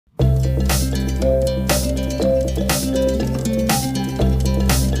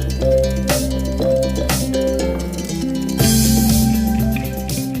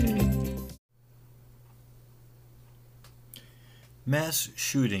Mass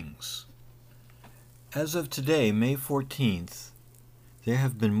shootings. As of today, May 14th, there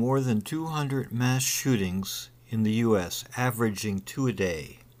have been more than 200 mass shootings in the U.S., averaging 2 a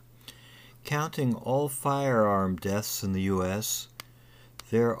day. Counting all firearm deaths in the U.S.,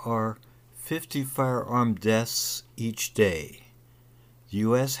 there are 50 firearm deaths each day. The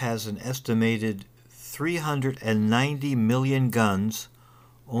U.S. has an estimated 390 million guns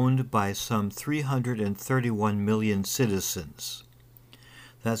owned by some 331 million citizens.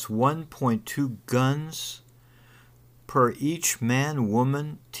 That's 1.2 guns per each man,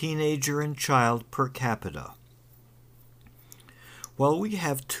 woman, teenager, and child per capita. While we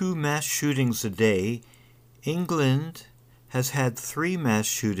have 2 mass shootings a day, England has had 3 mass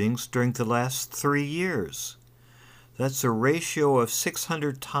shootings during the last 3 years. That's a ratio of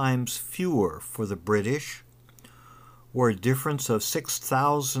 600 times fewer for the British, or a difference of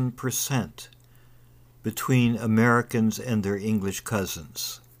 6,000% between Americans and their English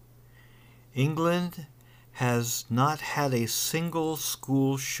cousins. England has not had a single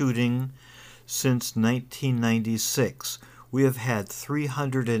school shooting since 1996. We have had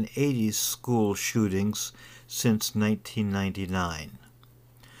 380 school shootings since 1999.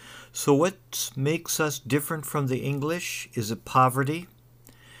 So what makes us different from the English? Is it poverty?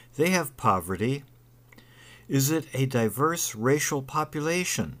 They have poverty. Is it a diverse racial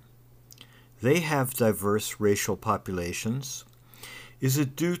population? They have diverse racial populations. Is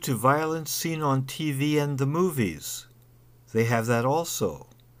it due to violence seen on TV and the movies? They have that also.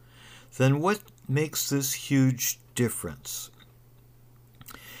 Then what makes this huge difference?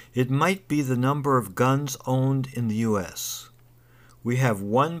 It might be the number of guns owned in the U.S. We have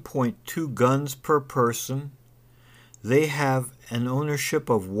 1.2 guns per person. They have an ownership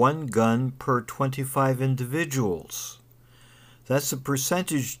of 1 gun per 25 individuals. That's a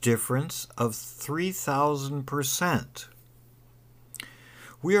percentage difference of 3,000%.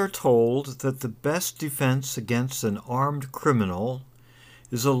 We are told that the best defense against an armed criminal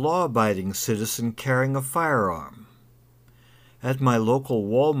is a law-abiding citizen carrying a firearm. At my local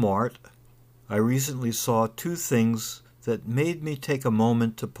Walmart, I recently saw 2 things that made me take a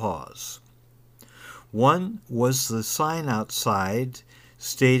moment to pause. One was the sign outside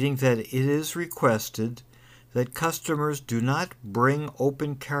stating that it is requested that customers do not bring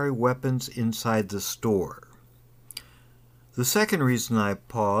open carry weapons inside the store. The second reason I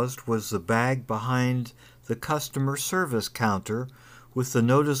paused was the bag behind the customer service counter with the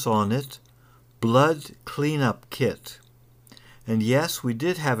notice on it, Blood Cleanup Kit. And yes, we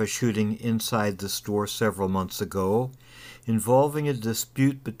did have a shooting inside the store several months ago involving a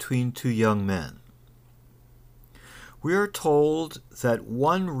dispute between 2 young men. We are told that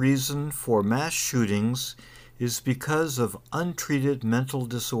one reason for mass shootings is because of untreated mental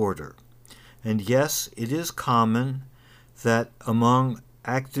disorder. And yes, it is common that among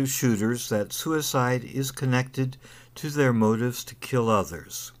active shooters that suicide is connected to their motives to kill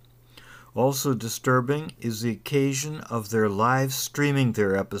others. Also disturbing is the occasion of their live streaming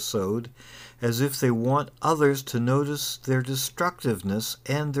their episode as if they want others to notice their destructiveness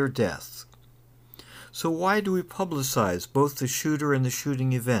and their death. So why do we publicize both the shooter and the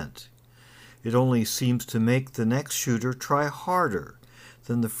shooting event? It only seems to make the next shooter try harder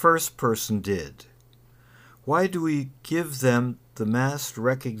than the first person did. Why do we give them the mass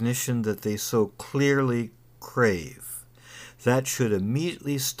recognition that they so clearly crave? That should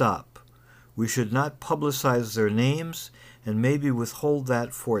immediately stop. We should not publicize their names and maybe withhold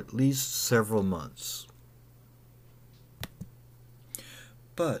that for at least several months.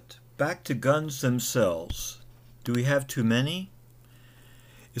 But back to guns themselves. Do we have too many?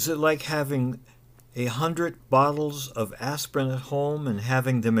 Is it like having 100 bottles of aspirin at home and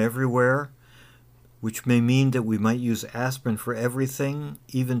having them everywhere, which may mean that we might use aspirin for everything,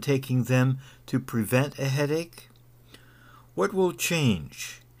 even taking them to prevent a headache? What will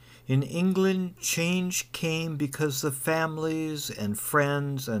change? In England, change came because the families and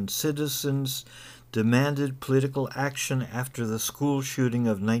friends and citizens demanded political action after the school shooting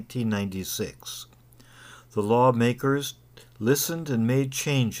of 1996. The lawmakers listened and made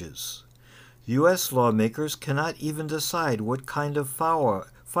changes. U.S. lawmakers cannot even decide what kind of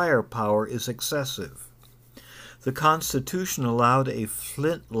firepower is excessive. The Constitution allowed a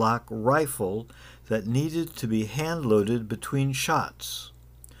flintlock rifle that needed to be hand-loaded between shots.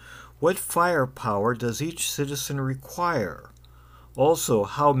 What firepower does each citizen require? Also,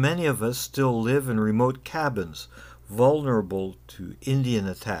 how many of us still live in remote cabins, vulnerable to Indian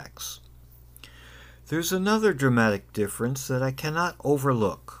attacks? There's another dramatic difference that I cannot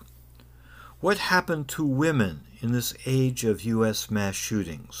overlook. What happened to women in this age of U.S. mass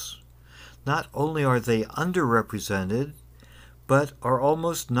shootings? Not only are they underrepresented, but are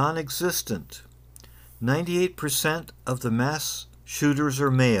almost non-existent. 98% of the mass shooters are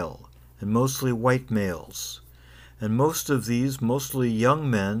male, and mostly white males, and most of these, mostly young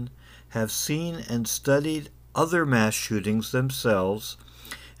men, have seen and studied other mass shootings themselves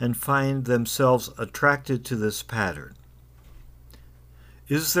and find themselves attracted to this pattern.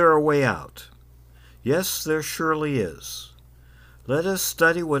 Is there a way out? Yes, there surely is. Let us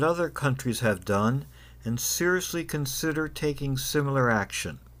study what other countries have done and seriously consider taking similar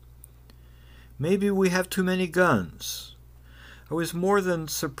action. Maybe we have too many guns. I was more than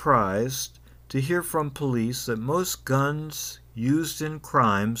surprised to hear from police that most guns used in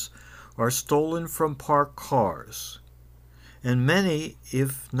crimes are stolen from parked cars, and many,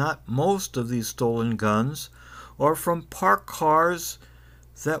 if not most, of these stolen guns are from parked cars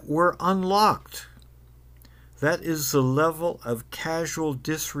that were unlocked. That is the level of casual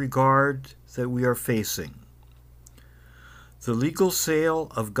disregard that we are facing. The legal sale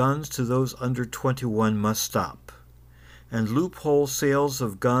of guns to those under 21 must stop, and loophole sales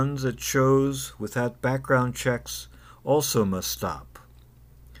of guns at shows without background checks also must stop.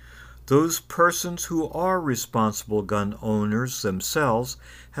 Those persons who are responsible gun owners themselves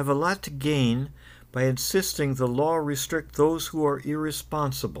have a lot to gain by insisting the law restrict those who are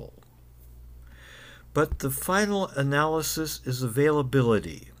irresponsible. But the final analysis is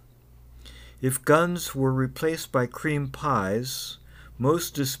availability. If guns were replaced by cream pies,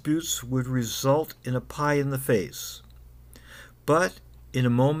 most disputes would result in a pie in the face. But in a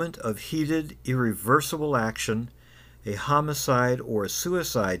moment of heated, irreversible action, a homicide or a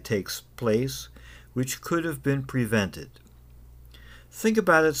suicide takes place which could have been prevented. Think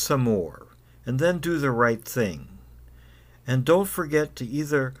about it some more, and then do the right thing. And don't forget to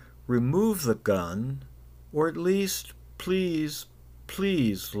either remove the gun, or at least please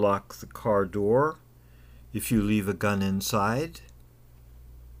lock the car door if you leave a gun inside.